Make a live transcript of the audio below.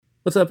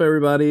What's up,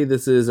 everybody?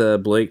 This is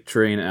Blake,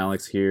 Trey, and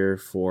Alex here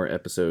for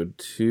episode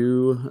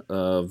 2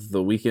 of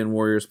the Weekend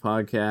Warriors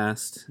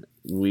podcast.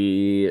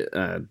 We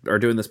are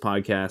doing this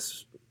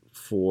podcast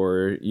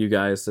for you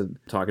guys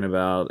talking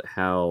about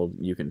how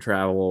you can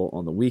travel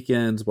on the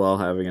weekends while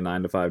having a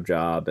 9 to 5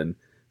 job and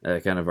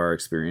kind of our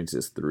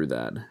experiences through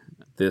that.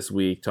 This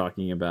week,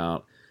 talking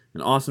about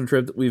an awesome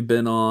trip that we've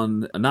been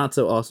on, a not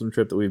so awesome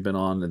trip that we've been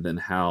on, and then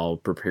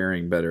how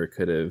preparing better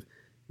could have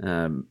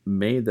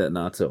made that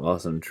not so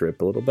awesome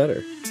trip a little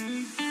better.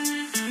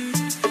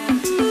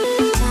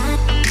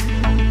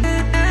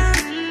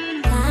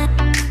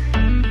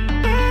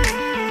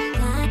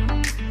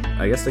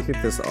 I guess to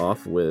kick this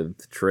off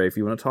with, Trey, if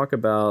you want to talk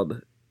about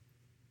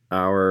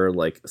our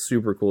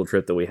super cool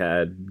trip that we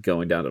had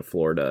going down to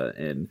Florida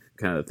and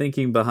kind of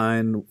thinking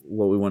behind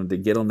what we wanted to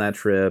get on that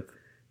trip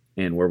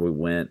and where we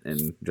went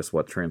and just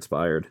what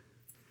transpired.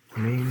 I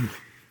mean,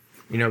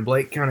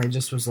 Blake kind of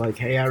just was like,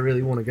 hey, I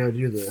really want to go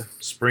do the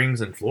springs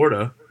in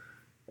Florida.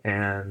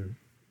 And,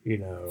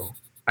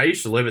 I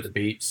used to live at the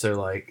beach. So,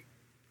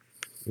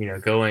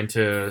 going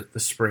to the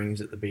springs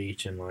at the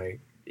beach and,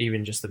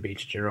 even just the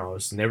beach in general, I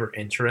was never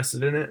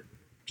interested in it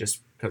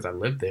just because I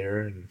lived there.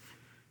 And,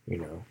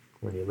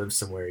 when you live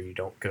somewhere, you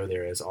don't go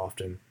there as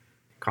often,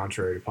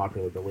 contrary to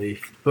popular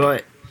belief.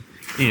 But,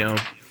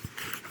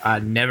 I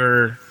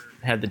never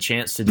had the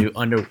chance to do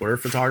underwater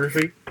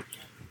photography.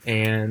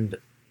 And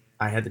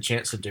I had the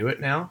chance to do it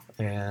now,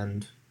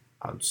 and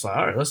I'm just like,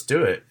 all right, let's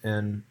do it.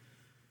 And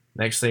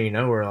next thing you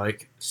know, we're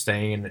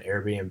staying in an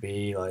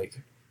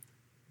Airbnb,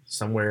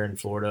 somewhere in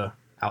Florida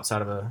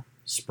outside of a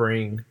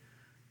spring.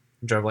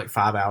 Drove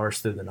 5 hours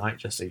through the night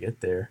just to get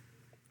there.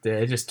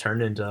 It just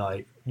turned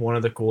into one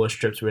of the coolest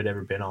trips we'd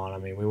ever been on. I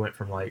mean, we went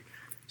from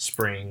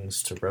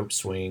springs to rope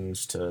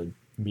swings to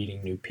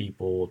meeting new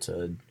people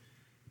to,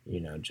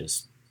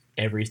 just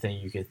everything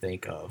you could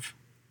think of.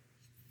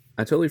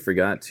 I totally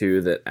forgot,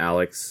 too, that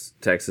Alex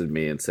texted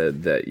me and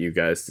said that you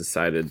guys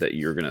decided that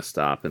you were going to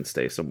stop and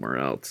stay somewhere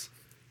else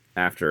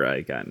after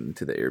I got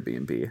into the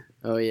Airbnb.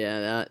 Oh,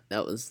 yeah,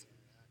 that was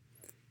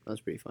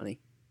pretty funny.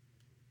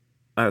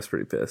 I was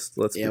pretty pissed.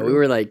 We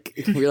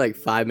were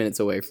 5 minutes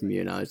away from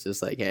you, and I was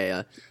just like,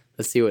 hey,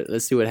 let's see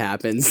what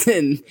happens.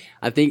 And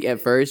I think at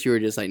first you were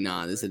just like,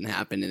 nah, this didn't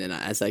happen. And then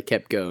as I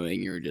kept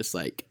going, you were just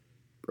like,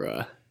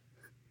 bruh.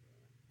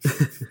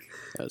 That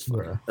was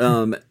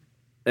funny.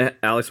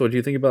 Alex, what do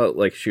you think about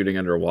shooting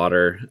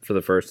underwater for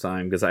the first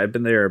time? Because I've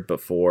been there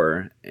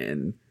before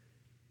and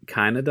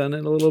kind of done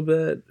it a little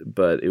bit,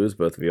 but it was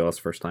both of y'all's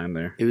first time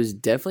there. It was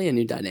definitely a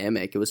new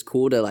dynamic. It was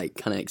cool to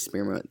kind of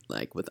experiment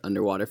with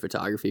underwater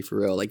photography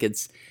for real.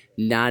 It's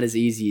not as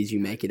easy as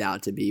you make it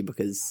out to be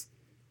because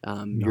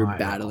you're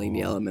battling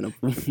the element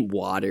of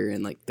water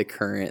and the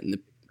current and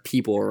the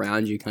people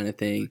around you kind of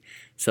thing.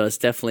 So it's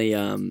definitely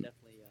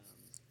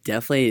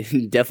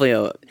definitely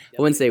I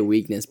wouldn't say a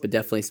weakness, but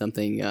definitely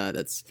something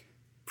that's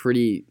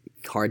pretty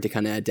hard to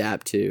kind of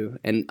adapt to.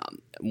 And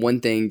one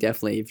thing,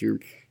 definitely, if you're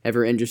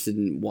ever interested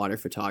in water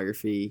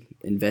photography,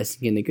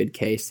 investing in a good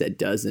case that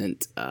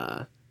doesn't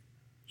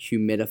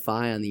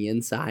humidify on the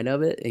inside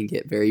of it and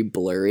get very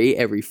blurry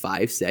every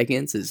 5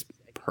 seconds is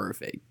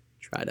perfect.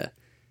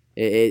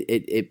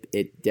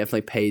 It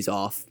definitely pays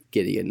off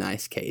getting a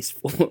nice case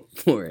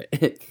for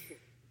it.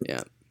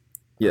 Yeah.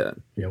 Yeah,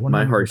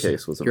 my hard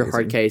case was amazing. Your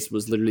hard case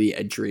was literally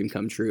a dream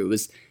come true.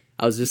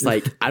 I was just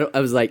like, I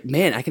was like,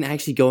 man, I can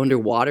actually go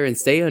underwater and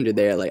stay under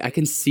there. I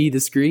can see the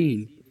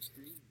screen.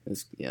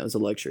 It was a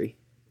luxury.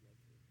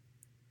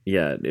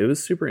 Yeah, it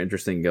was super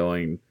interesting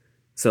going.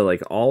 So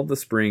all the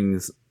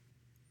springs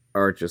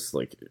are just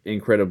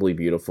incredibly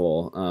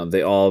beautiful.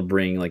 They all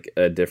bring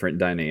a different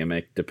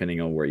dynamic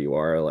depending on where you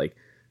are.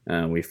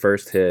 We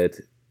first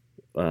hit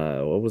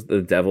what was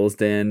the Devil's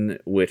Den,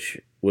 which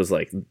was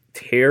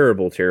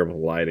terrible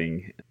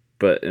lighting,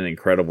 but an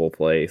incredible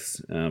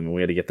place.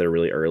 We had to get there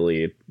really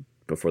early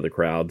before the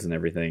crowds and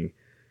everything.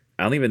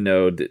 I don't even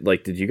know,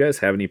 did you guys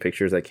have any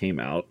pictures that came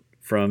out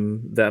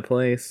from that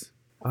place?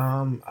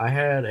 I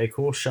had a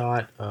cool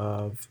shot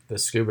of the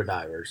scuba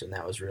divers, and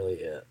that was really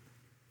it.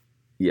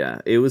 Yeah,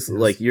 it was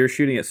you're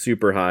shooting at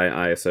super high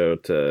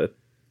ISO to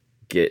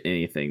get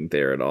anything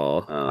there at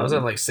all. I was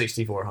at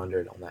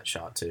 6400 on that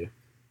shot too.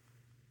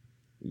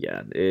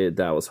 Yeah,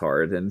 that was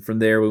hard. And from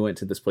there, we went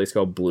to this place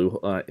called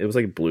it was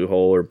Blue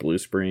Hole or Blue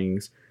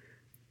Springs.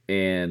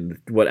 And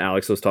what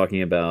Alex was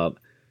talking about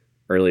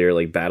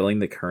earlier, battling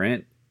the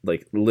current,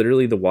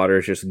 literally the water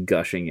is just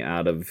gushing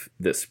out of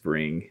this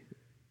spring.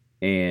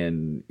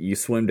 And you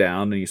swim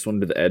down and you swim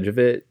to the edge of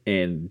it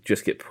and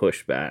just get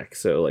pushed back.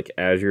 So,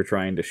 as you're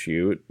trying to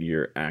shoot,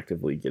 you're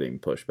actively getting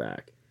pushed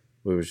back.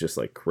 It was just,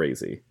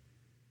 crazy.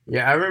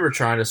 Yeah, I remember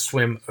trying to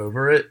swim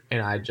over it,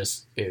 and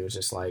it was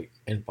just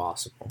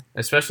impossible.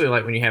 Especially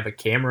when you have a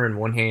camera in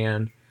one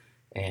hand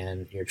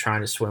and you're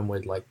trying to swim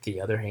with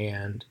the other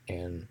hand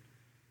and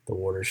the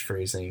water's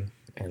freezing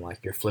and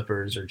your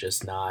flippers are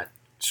just not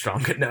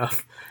strong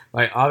enough.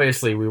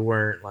 Obviously we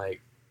weren't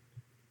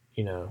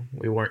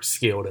we weren't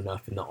skilled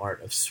enough in the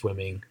art of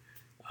swimming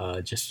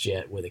just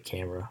yet with a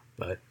camera,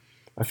 but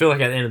I feel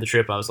like at the end of the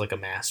trip, I was like a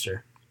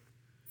master.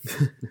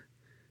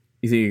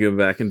 You think you go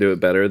back and do it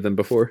better than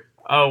before?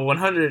 Oh,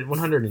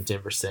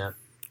 110%.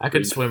 I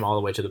could swim all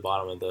the way to the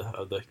bottom of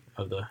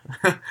the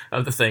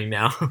of the thing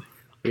now.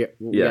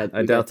 Yeah,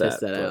 I doubt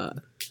that. Out.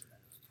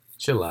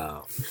 Chill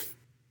out.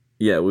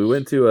 Yeah, we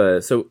went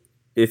to so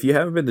if you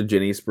haven't been to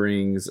Jenny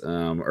Springs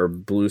or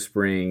Blue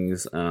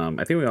Springs,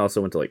 I think we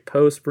also went to like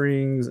Poe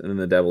Springs and then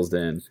the Devil's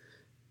Den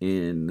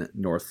in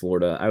North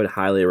Florida. I would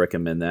highly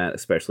recommend that,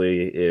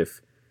 especially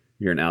if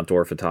you're an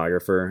outdoor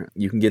photographer.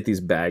 You can get these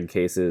bag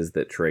cases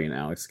that Trey and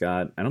Alex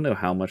got. I don't know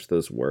how much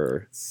those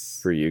were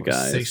for you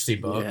guys.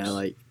 $60. Yeah,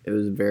 like it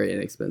was very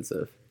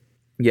inexpensive.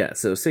 Yeah,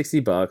 so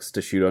 $60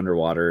 to shoot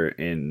underwater,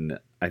 and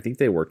I think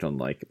they worked on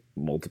like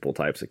multiple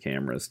types of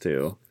cameras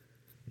too.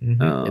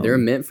 Mm-hmm. They're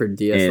meant for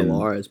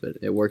DSLRs, but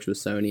it works with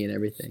Sony and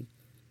everything.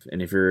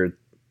 And if you're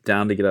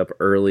down to get up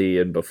early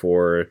and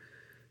before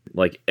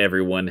like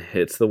everyone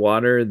hits the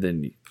water,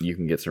 then you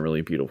can get some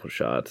really beautiful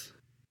shots.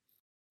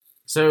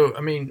 So,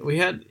 I mean, we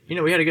had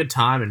a good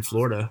time in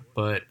Florida,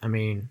 but I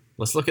mean,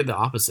 let's look at the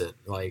opposite.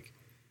 Like,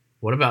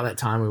 what about that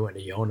time we went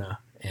to Iona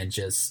and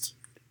just,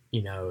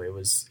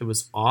 it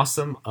was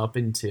awesome up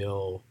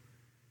until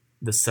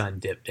the sun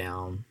dipped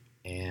down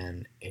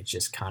and it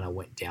just kind of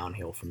went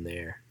downhill from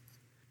there.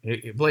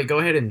 Blake, go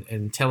ahead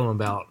and tell them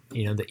about,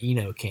 the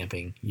Eno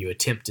camping you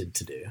attempted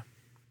to do.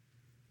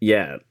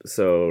 Yeah,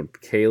 so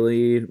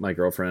Kaylee, my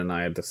girlfriend, and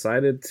I have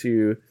decided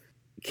to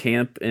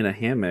camp in a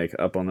hammock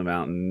up on the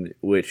mountain,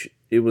 which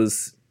it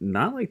was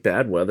not like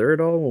bad weather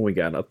at all when we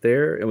got up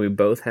there, and we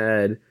both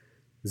had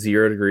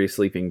 0-degree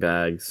sleeping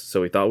bags,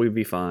 so we thought we'd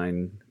be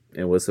fine.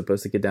 It was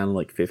supposed to get down to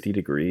like 50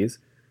 degrees,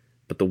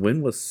 but the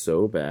wind was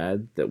so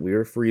bad that we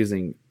were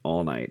freezing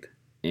all night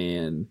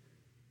and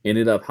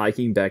ended up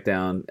hiking back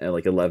down at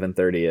like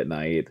 11:30 at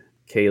night.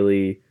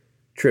 Kaylee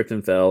tripped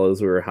and fell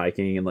as we were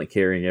hiking and like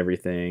carrying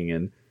everything,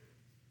 and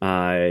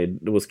I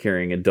was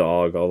carrying a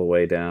dog all the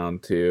way down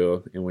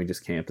too, and we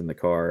just camped in the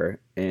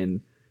car.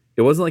 And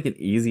it wasn't like an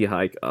easy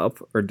hike up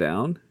or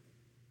down.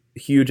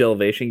 Huge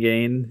elevation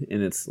gain,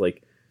 and it's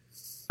like,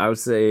 I would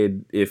say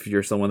if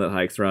you're someone that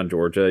hikes around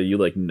Georgia, you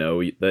like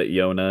know that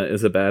Iona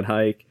is a bad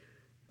hike.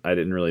 I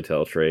didn't really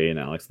tell Trey and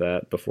Alex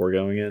that before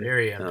going in.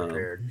 Very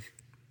unprepared.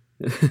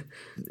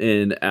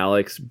 And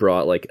Alex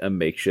brought like a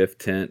makeshift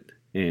tent,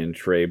 and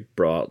Trey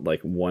brought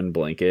like one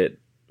blanket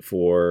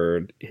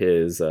for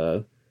his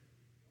tent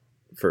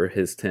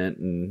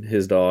and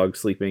his dog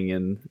sleeping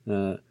in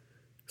the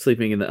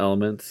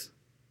elements,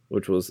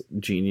 which was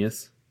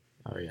genius.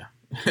 Oh yeah.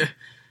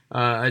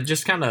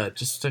 Just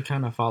to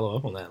kind of follow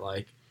up on that,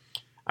 like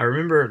I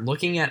remember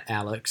looking at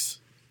Alex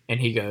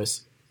and he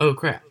goes, "Oh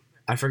crap,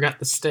 I forgot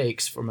the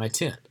stakes for my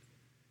tent."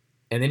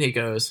 And then he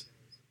goes,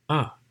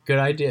 "Oh, good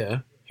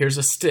idea. Here's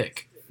a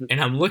stick." And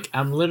I'm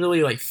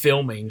literally like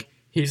filming.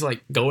 He's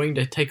like going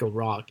to take a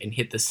rock and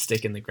hit the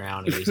stick in the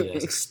ground and use it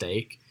as a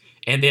stake.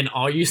 And then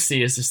all you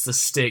see is just the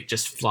stick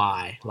just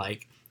fly,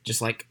 like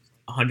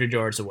 100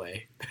 yards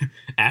away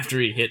after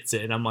he hits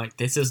it. And I'm like,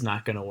 this is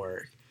not going to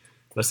work.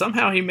 But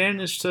somehow he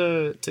managed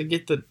to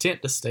get the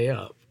tent to stay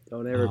up.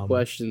 Don't ever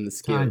question the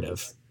skills. Kind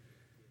of.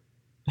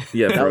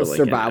 Yeah, that was like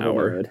survival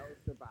mode.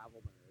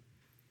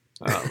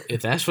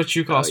 If that's what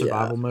you call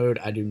survival mode,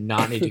 I do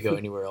not need to go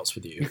anywhere else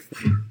with you.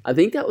 I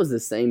think that was the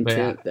same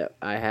tent that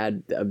I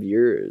had of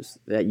yours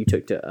that you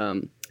took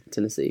to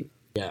Tennessee.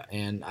 Yeah,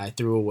 and I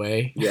threw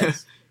away.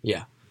 Yes.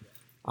 Yeah.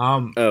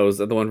 Was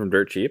that the one from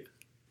Dirt Cheap?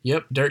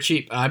 Yep, Dirt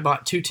Cheap. I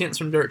bought 2 tents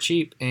from Dirt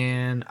Cheap,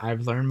 and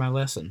I've learned my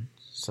lesson.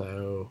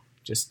 So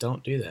just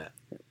don't do that.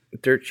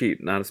 Dirt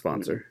Cheap, not a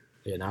sponsor.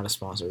 Yeah, not a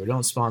sponsor. We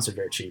don't sponsor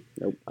Dirt Cheap.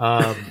 Nope.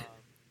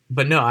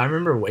 But no, I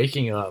remember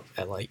waking up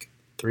at like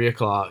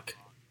 3:00,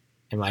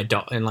 and my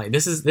dog, and like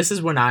this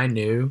is when I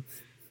knew,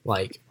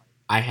 like,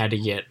 I had to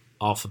get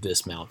off of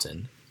this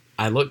mountain.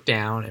 I looked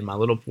down, and my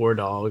little poor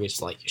dog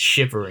is like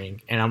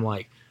shivering, and I'm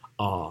like,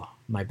 oh,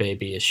 my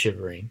baby is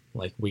shivering.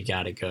 Like, we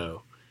gotta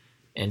go.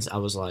 And I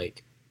was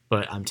like,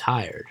 but I'm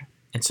tired.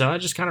 And so I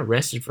just kind of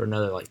rested for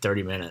another like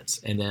 30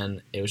 minutes. And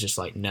then it was just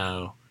like,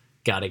 no,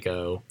 gotta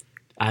go.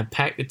 I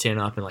packed the tent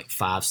up in like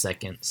 5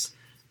 seconds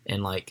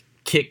and like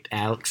kicked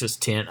Alex's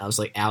tent. I was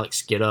like,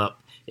 Alex, get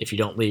up. If you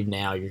don't leave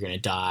now, you're going to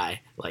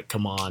die. Like,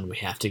 come on, we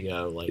have to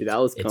go. Like, dude, that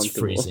was it's comfortable.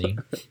 freezing.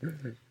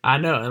 I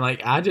know. And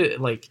like, I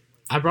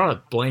brought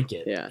a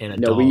blanket and a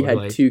dog. We had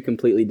like, 2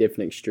 completely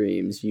different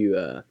extremes.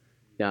 I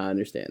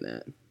understand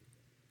that.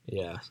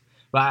 Yeah.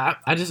 But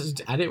I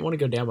didn't want to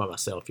go down by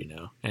myself,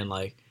 and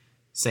like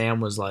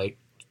Sam was like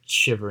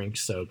shivering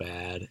so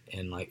bad,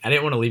 and like I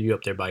didn't want to leave you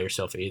up there by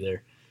yourself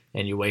either.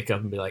 And you wake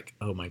up and be like,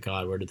 oh my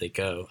God, where did they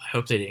go? I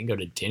hope they didn't go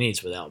to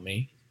Denny's without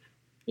me.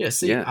 Yeah,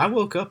 see, yeah. I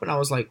woke up and I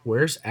was like,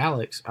 where's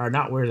Alex? Or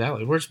not where's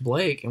Alex, where's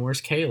Blake and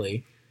where's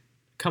Kaylee?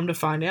 Come to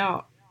find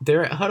out,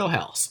 they're at Huddle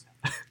House.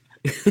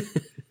 It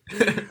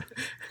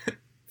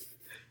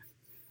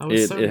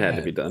had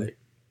to be done.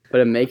 But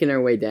in making our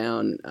way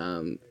down,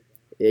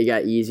 it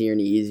got easier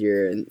and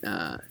easier, and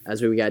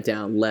as we got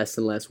down, less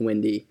and less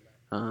windy.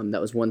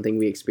 That was one thing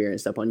we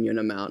experienced up on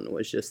Iona Mountain,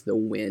 was just the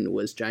wind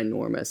was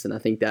ginormous, and I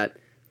think that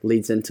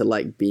leads into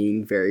like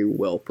being very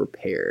well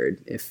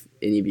prepared. If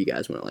any of you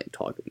guys want to like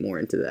talk more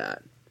into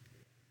that.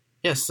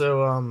 Yeah,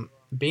 so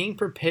being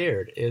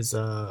prepared is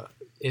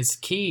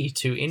key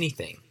to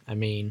anything. I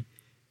mean,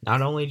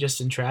 not only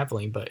just in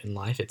traveling, but in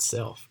life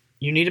itself.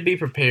 You need to be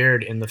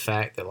prepared in the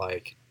fact that,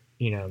 like,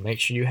 make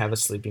sure you have a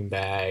sleeping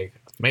bag.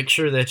 Make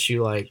sure that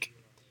you, like,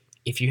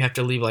 if you have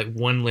to leave, like,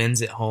 one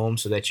lens at home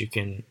so that you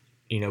can,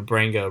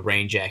 bring a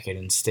rain jacket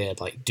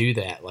instead, like, do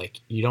that. Like,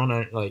 you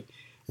don't, like,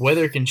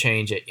 weather can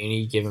change at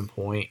any given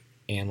point,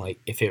 and, like,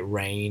 if it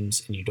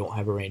rains and you don't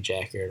have a rain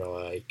jacket,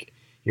 or, like,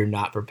 you're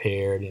not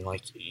prepared and,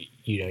 like,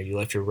 you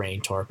left your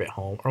rain tarp at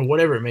home or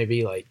whatever it may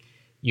be, like,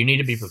 you need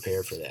to be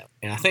prepared for that.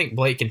 And I think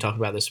Blake can talk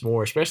about this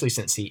more, especially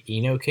since he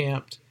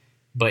camped,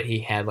 but he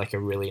had like a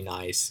really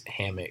nice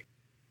hammock.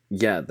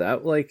 Yeah,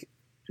 that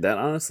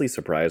honestly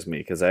surprised me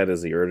because I had a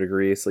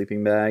 0-degree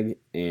sleeping bag,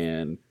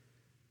 and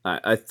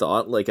I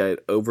thought like I'd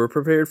over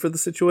prepared for the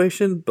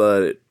situation,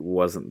 but it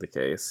wasn't the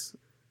case.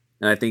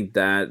 And I think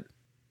that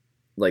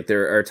like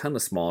there are a ton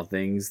of small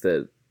things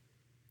that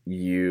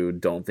you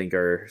don't think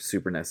are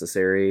super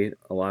necessary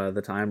a lot of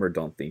the time or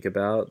don't think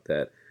about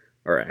that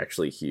are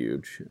actually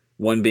huge.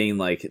 One being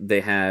like they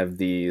have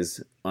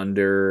these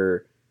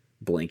under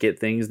blanket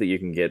things that you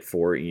can get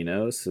for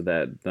Enos so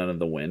that none of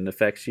the wind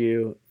affects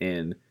you,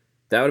 and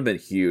that would have been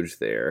huge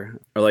there.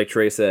 Or like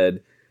Trey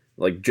said,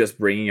 like just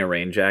bringing a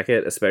rain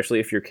jacket, especially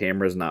if your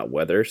camera's not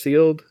weather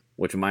sealed,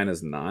 which mine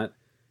is not.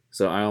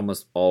 So I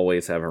almost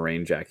always have a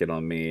rain jacket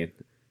on me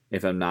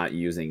if I'm not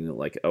using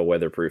like a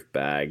weatherproof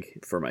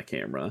bag for my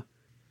camera.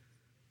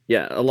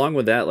 Yeah, along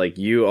with that, like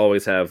you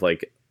always have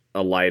like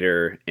a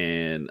lighter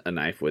and a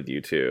knife with you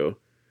too,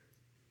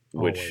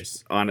 which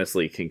Always.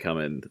 Honestly can come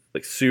in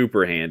like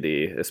super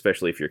handy,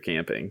 especially if you're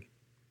camping.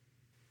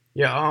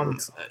 Yeah,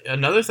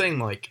 another thing,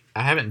 like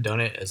I haven't done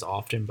it as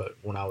often, but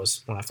when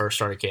I first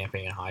started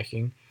camping and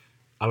hiking,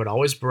 I would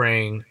always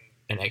bring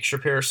an extra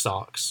pair of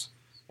socks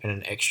and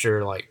an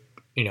extra like,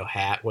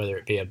 hat, whether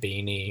it be a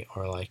beanie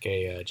or like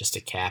a just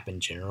a cap in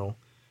general.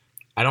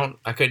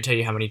 I couldn't tell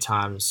you how many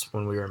times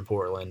when we were in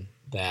Portland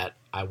that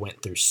I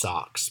went through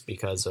socks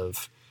because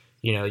of,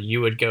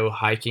 you would go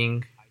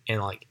hiking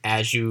and like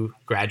as you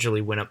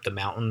gradually went up the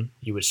mountain,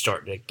 you would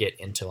start to get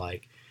into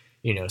like,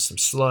 some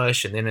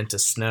slush and then into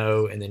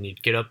snow, and then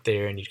you'd get up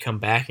there and you'd come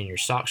back and your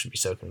socks would be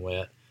soaking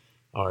wet,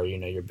 or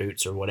your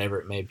boots or whatever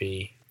it may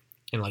be,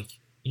 and like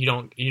you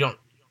don't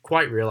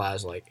quite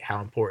realize like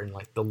how important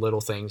like the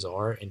little things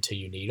are until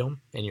you need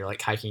them, and you're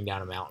like hiking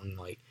down a mountain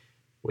like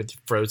with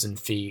frozen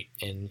feet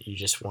and you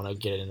just want to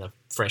get in a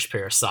fresh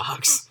pair of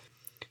socks.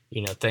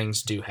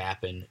 Things do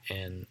happen,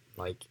 and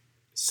like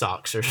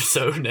socks are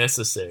so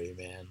necessary,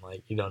 man.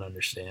 Like you don't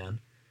understand.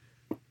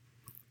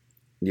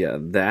 Yeah,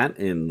 that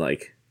and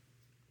like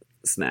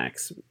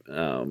snacks. We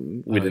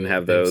didn't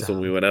have big those time.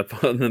 when we went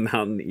up on the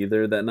mountain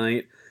either that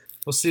night.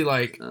 Well, see,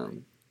 like,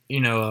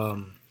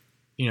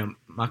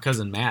 my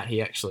cousin Matt,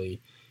 he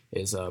actually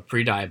is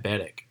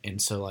pre-diabetic,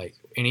 and so like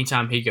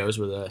anytime he goes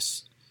with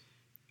us,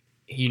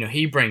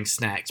 he brings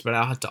snacks, but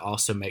I'll have to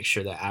also make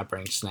sure that I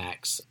bring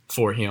snacks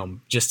for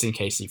him just in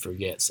case he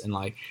forgets. And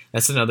like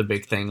that's another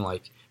big thing.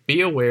 Like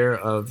be aware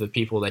of the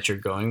people that you're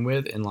going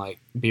with, and like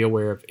be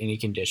aware of any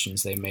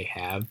conditions they may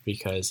have,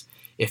 because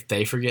if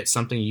they forget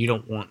something, you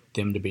don't want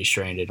them to be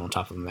stranded on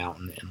top of a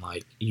mountain and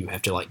like you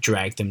have to like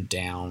drag them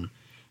down.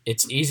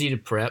 It's easy to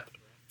prep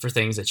for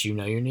things that you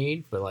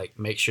need, but like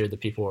make sure the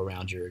people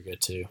around you are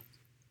good too.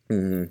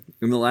 Mm-hmm.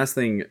 And the last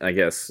thing, I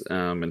guess,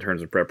 in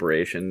terms of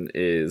preparation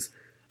is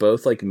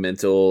both like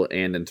mental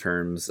and in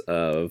terms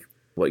of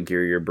what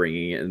gear you're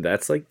bringing. And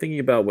that's like thinking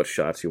about what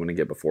shots you want to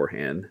get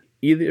beforehand,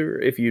 either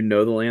if you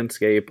know the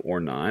landscape or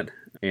not.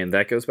 And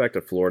that goes back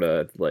to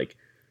Florida. Like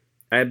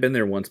I had been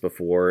there once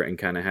before and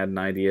kind of had an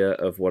idea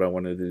of what I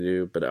wanted to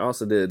do, but I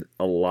also did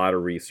a lot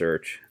of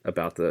research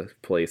about the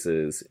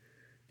places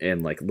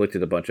and like looked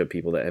at a bunch of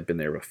people that had been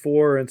there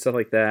before and stuff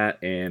like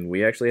that. And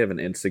we actually have an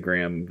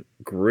Instagram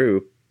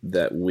group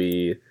that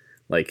we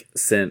like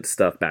sent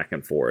stuff back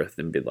and forth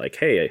and be like,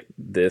 hey,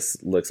 this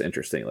looks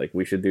interesting. Like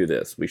we should do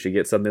this. We should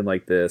get something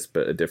like this,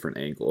 but a different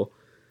angle.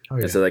 Oh,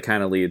 yeah. And so that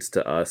kind of leads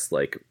to us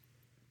like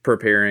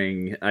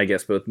preparing, I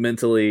guess, both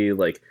mentally,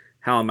 like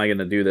how am I going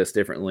to do this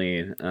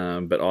differently?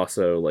 But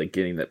also like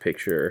getting that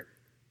picture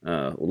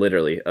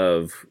literally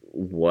of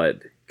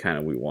what kind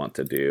of we want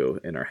to do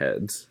in our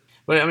heads.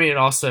 But I mean, it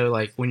also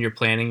like when you're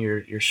planning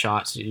your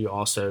shots, you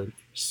also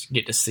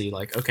get to see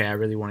like, okay, I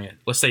really want to,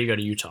 let's say you go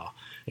to Utah,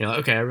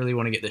 okay, I really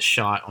want to get this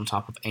shot on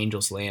top of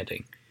Angel's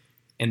Landing.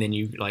 And then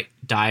you like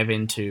dive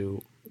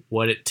into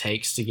what it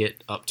takes to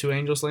get up to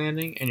Angel's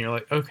Landing. And you're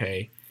like,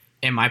 okay,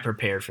 am I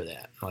prepared for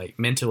that? Like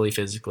mentally,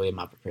 physically, am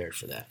I prepared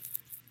for that?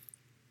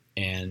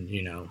 And,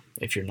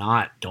 if you're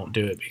not, don't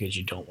do it because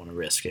you don't want to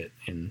risk it.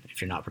 And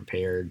if you're not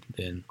prepared,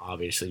 then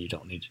obviously you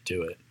don't need to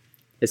do it.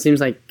 It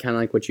seems like kind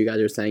of like what you guys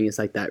are saying is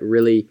like the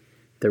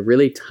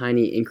really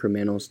tiny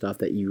incremental stuff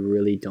that you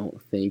really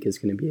don't think is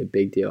going to be a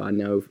big deal. I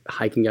know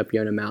hiking up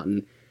Yona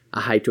Mountain,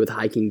 I hiked with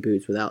hiking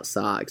boots without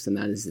socks, and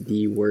that is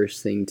the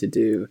worst thing to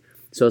do.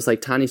 So it's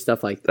like tiny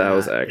stuff like that. That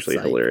was actually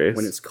It's like, hilarious.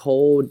 when it's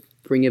cold,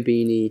 bring a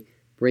beanie,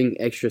 bring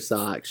extra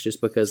socks,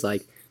 just because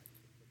like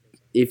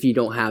if you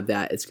don't have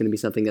that, it's going to be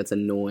something that's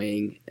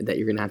annoying that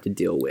you're going to have to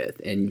deal with,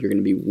 and you're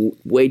going to be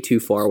way too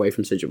far away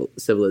from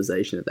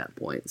civilization at that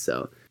point.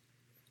 So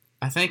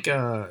I think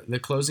the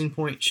closing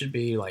point should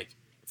be like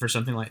for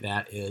something like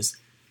that is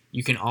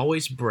you can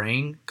always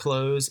bring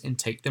clothes and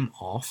take them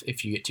off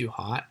if you get too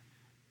hot,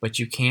 but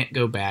you can't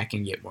go back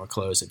and get more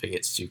clothes if it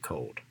gets too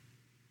cold.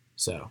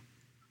 So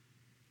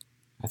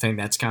I think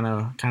that's kind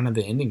of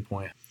the ending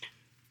point.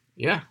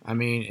 Yeah, I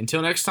mean,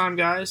 until next time,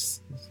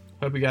 guys.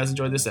 Hope you guys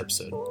enjoyed this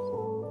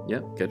episode.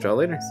 Yep. Catch y'all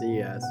later. see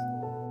you guys.